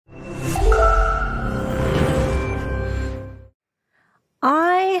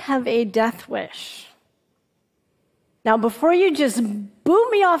have a death wish. Now, before you just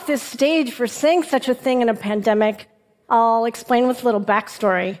boot me off this stage for saying such a thing in a pandemic, I'll explain with a little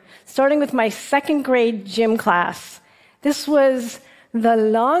backstory, starting with my second grade gym class. This was the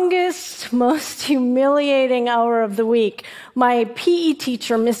longest, most humiliating hour of the week. My PE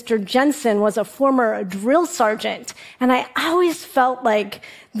teacher, Mr. Jensen, was a former drill sergeant, and I always felt like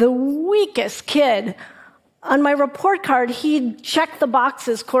the weakest kid. On my report card, he'd check the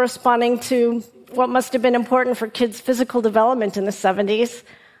boxes corresponding to what must have been important for kids' physical development in the 70s.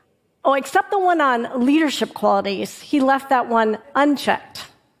 Oh, except the one on leadership qualities. He left that one unchecked.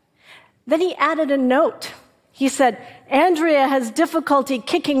 Then he added a note. He said, "Andrea has difficulty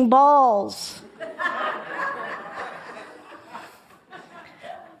kicking balls."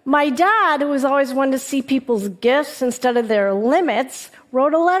 My dad, who was always one to see people's gifts instead of their limits,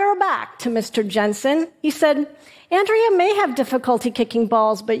 wrote a letter back to Mr. Jensen. He said, "Andrea may have difficulty kicking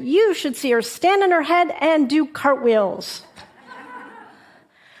balls, but you should see her stand on her head and do cartwheels."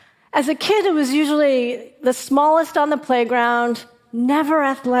 As a kid who was usually the smallest on the playground, never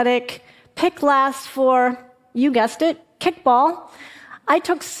athletic, picked last for, you guessed it, kickball, I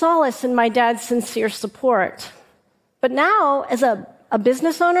took solace in my dad's sincere support. But now, as a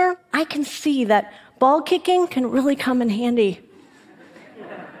business owner, I can see that ball kicking can really come in handy.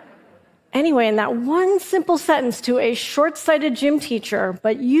 Anyway, in that one simple sentence to a short-sighted gym teacher,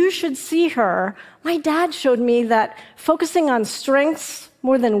 "But you should see her," my dad showed me that focusing on strengths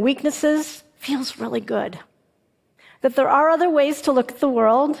more than weaknesses feels really good. That there are other ways to look at the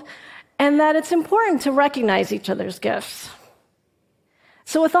world, and that it's important to recognize each other's gifts.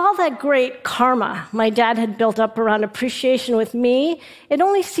 So with all that great karma my dad had built up around appreciation with me, it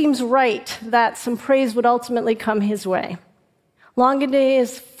only seems right that some praise would ultimately come his way. Long into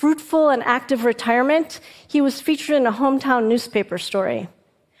his fruitful and active retirement, he was featured in a hometown newspaper story.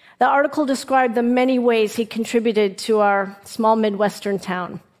 The article described the many ways he contributed to our small Midwestern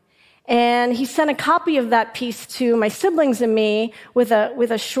town. And he sent a copy of that piece to my siblings and me with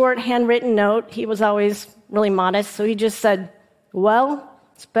a short handwritten note. He was always really modest, so he just said, "Well,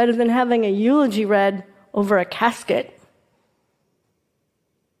 it's better than having a eulogy read over a casket."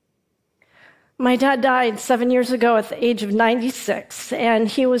 My dad died 7 years ago at the age of 96, and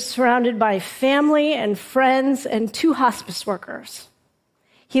he was surrounded by family and friends and 2 hospice workers.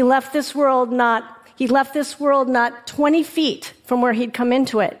 He left this world not 20 feet from where he'd come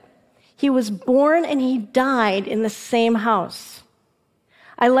into it. He was born and he died in the same house.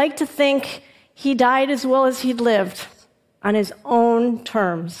 I like to think he died as well as he'd lived, on his own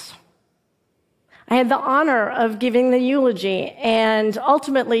terms. I had the honor of giving the eulogy, and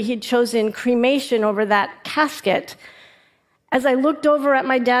ultimately he'd chosen cremation over that casket. As I looked over at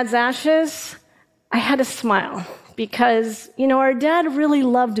my dad's ashes, I had a smile because, our dad really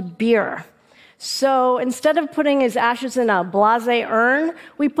loved beer. So instead of putting his ashes in a blasé urn,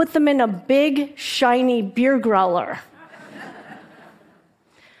 we put them in a big, shiny beer growler.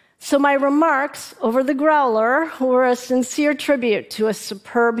 So my remarks over the growler were a sincere tribute to a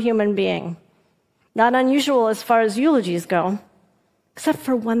superb human being. Not unusual as far as eulogies go, except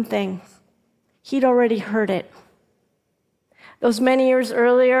for one thing. He'd already heard it. Those many years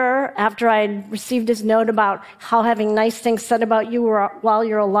earlier, after I'd received his note about how having nice things said about you while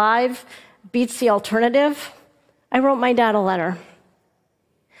you're alive beats the alternative, I wrote my dad a letter.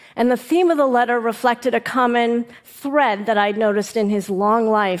 And the theme of the letter reflected a common thread that I'd noticed in his long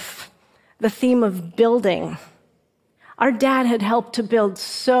life, the theme of building. Our dad had helped to build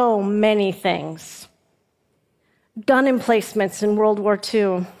so many things. Gun emplacements in World War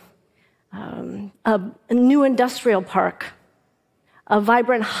II, a new industrial park, a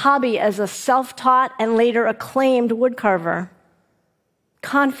vibrant hobby as a self-taught and later acclaimed woodcarver,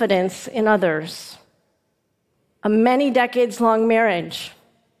 confidence in others, a many decades-long marriage,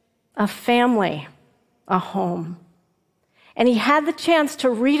 a family, a home. And he had the chance to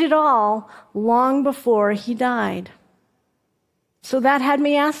read it all long before he died. So that had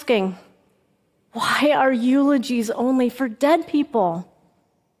me asking, why are eulogies only for dead people?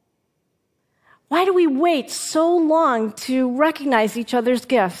 Why do we wait so long to recognize each other's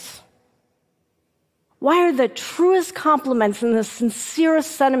gifts? Why are the truest compliments and the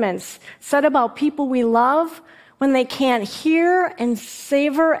sincerest sentiments said about people we love when they can't hear and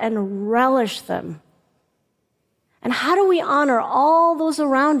savor and relish them? And how do we honor all those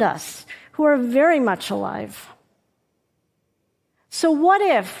around us who are very much alive? So what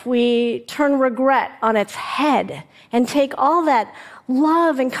if we turn regret on its head and take all that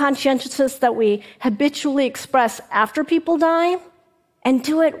love and conscientiousness that we habitually express after people die and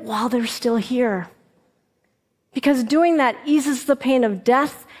do it while they're still here? because doing that eases the pain of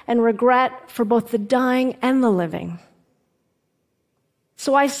death and regret for both the dying and the living.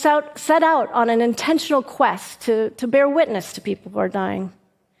 So I set out on an intentional quest to bear witness to people who are dying.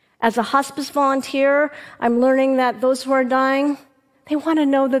 As a hospice volunteer, I'm learning that those who are dying, they want to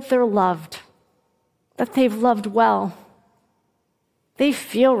know that they're loved, that they've loved well. They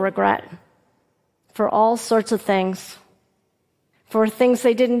feel regret for all sorts of things, for things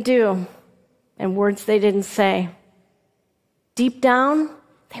they didn't do and words they didn't say. Deep down,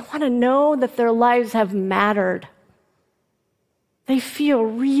 they want to know that their lives have mattered. They feel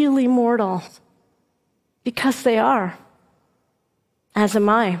really mortal because they are, as am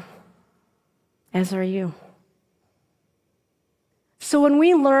I, as are you. So when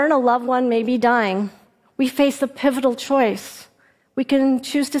we learn a loved one may be dying, we face a pivotal choice. We can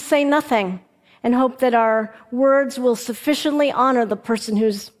choose to say nothing and hope that our words will sufficiently honor the person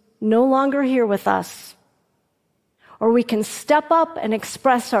who's no longer here with us. Or we can step up and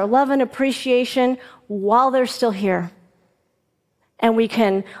express our love and appreciation while they're still here. And we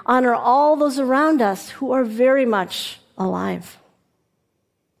can honor all those around us who are very much alive.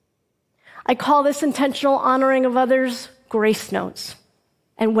 I call this intentional honoring of others Gracenotes.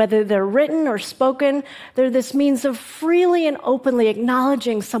 And whether they're written or spoken, they're this means of freely and openly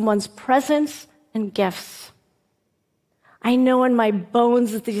acknowledging someone's presence and gifts. I know in my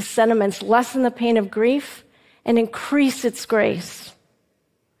bones that these sentiments lessen the pain of grief and increase its grace.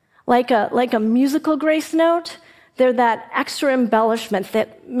 Like a musical grace note, they're that extra embellishment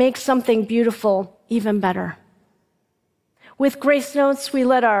that makes something beautiful even better. With grace notes, we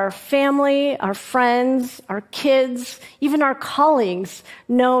let our family, our friends, our kids, even our colleagues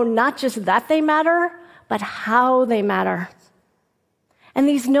know not just that they matter, but how they matter. And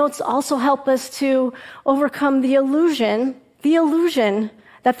these notes also help us to overcome the illusion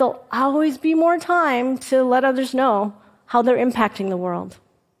that there'll always be more time to let others know how they're impacting the world.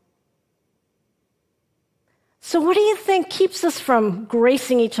 So what do you think keeps us from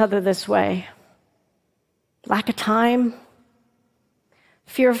gracing each other this way? Lack of time?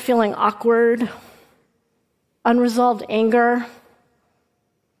 Fear of feeling awkward? Unresolved anger?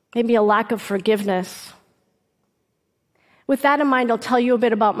 Maybe a lack of forgiveness? With that in mind, I'll tell you a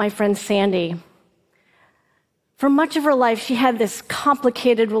bit about my friend Sandy. For much of her life, she had this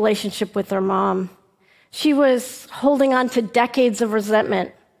complicated relationship with her mom. She was holding on to decades of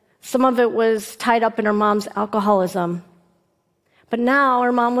resentment. Some of it was tied up in her mom's alcoholism. But now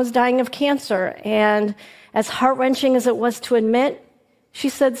her mom was dying of cancer, and as heart-wrenching as it was to admit, she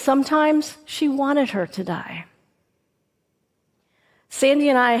said sometimes she wanted her to die. Sandy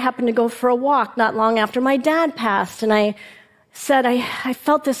and I happened to go for a walk not long after my dad passed, and I said I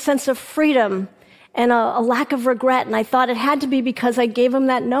felt this sense of freedom and a lack of regret, and I thought it had to be because I gave him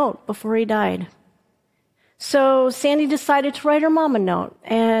that note before he died. So Sandy decided to write her mom a note,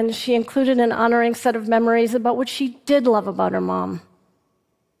 and she included an honoring set of memories about what she did love about her mom.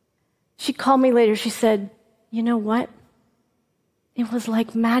 She called me later. She said, "You know what? It was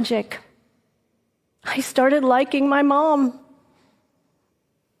like magic. I started liking my mom.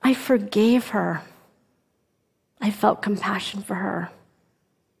 I forgave her. I felt compassion for her.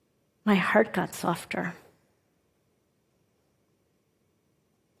 My heart got softer."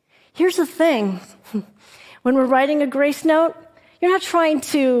 Here's the thing. When we're writing a grace note, you're not trying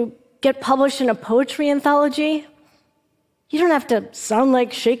to get published in a poetry anthology. You don't have to sound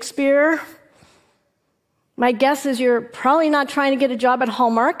like Shakespeare. My guess is you're probably not trying to get a job at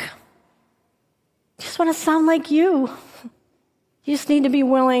Hallmark. You just want to sound like you. You just need to be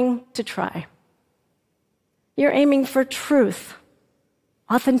willing to try. You're aiming for truth,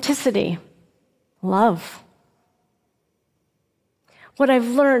 authenticity, love. What I've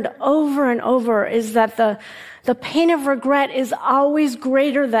learned over and over is that the pain of regret is always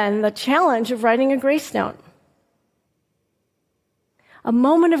greater than the challenge of writing a grace note. A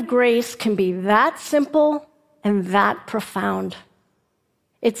moment of grace can be that simple and that profound.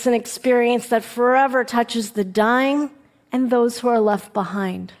 It's an experience that forever touches the dying and those who are left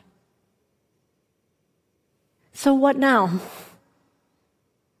behind. So what now?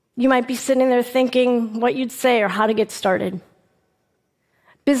 You might be sitting there thinking what you'd say or how to get started.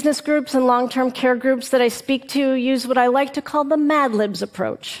 Business groups and long-term care groups that I speak to use what I like to call the Mad Libs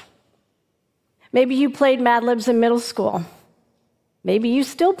approach. Maybe you played Mad Libs in middle school. Maybe you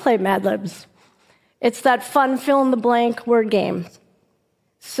still play Mad Libs. It's that fun fill-in-the-blank word game.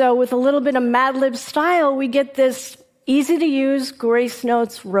 So with a little bit of Mad Lib style, we get this easy-to-use Grace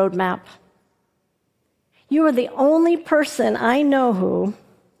Notes roadmap. You are the only person I know who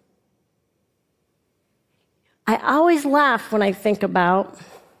I always laugh when I think about.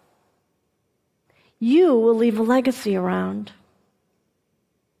 you will leave a legacy around.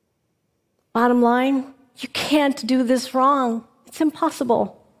 Bottom line, you can't do this wrong. It's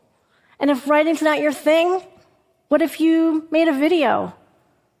impossible. And if writing's not your thing, what if you made a video,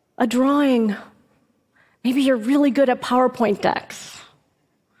 a drawing? Maybe you're really good at PowerPoint decks.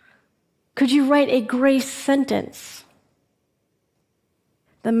 Could you write a grace sentence?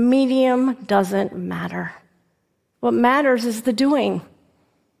 The medium doesn't matter. What matters is the doing.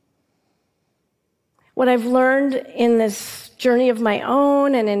 What I've learned in this journey of my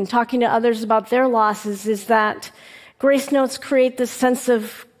own and in talking to others about their losses is that Gracenotes create this sense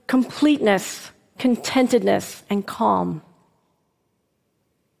of completeness, contentedness, and calm.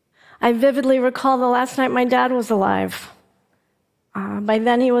 I vividly recall the last night my dad was alive. By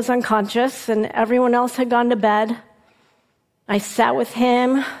then he was unconscious and everyone else had gone to bed. I sat with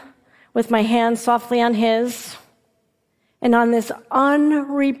him with my hand softly on his. And on this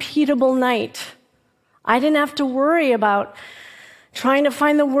unrepeatable night, I didn't have to worry about trying to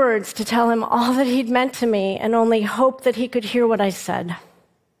find the words to tell him all that he'd meant to me and only hope that he could hear what I said.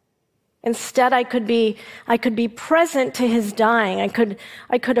 Instead, I could be present to his dying.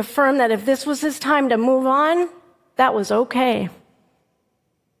 I could affirm that if this was his time to move on, that was okay.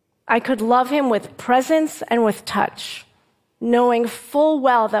 I could love him with presence and with touch, knowing full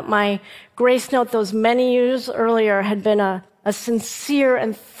well that my grace note those many years earlier had been a sincere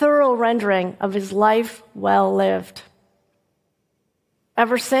and thorough rendering of his life well lived.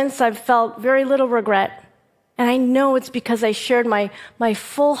 Ever since, I've felt very little regret, and I know it's because I shared my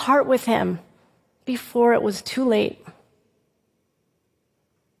full heart with him before it was too late.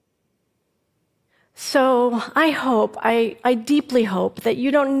 So I deeply hope that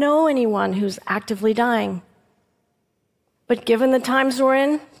you don't know anyone who's actively dying. But given the times we're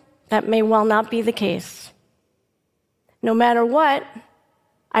in, that may well not be the case. No matter what,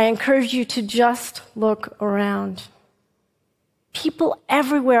 I encourage you to just look around. People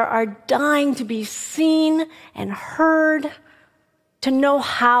everywhere are dying to be seen and heard, to know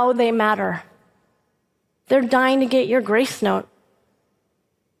how they matter. They're dying to get your grace note.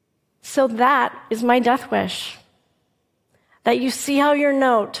 So that is my death wish. That you see how your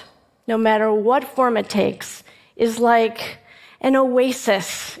note, no matter what form it takes, is like an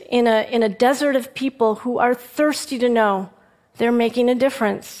oasis in a desert of people who are thirsty to know they're making a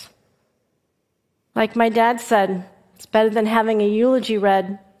difference. Like my dad said, it's better than having a eulogy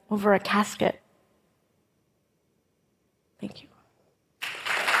read over a casket. Thank you.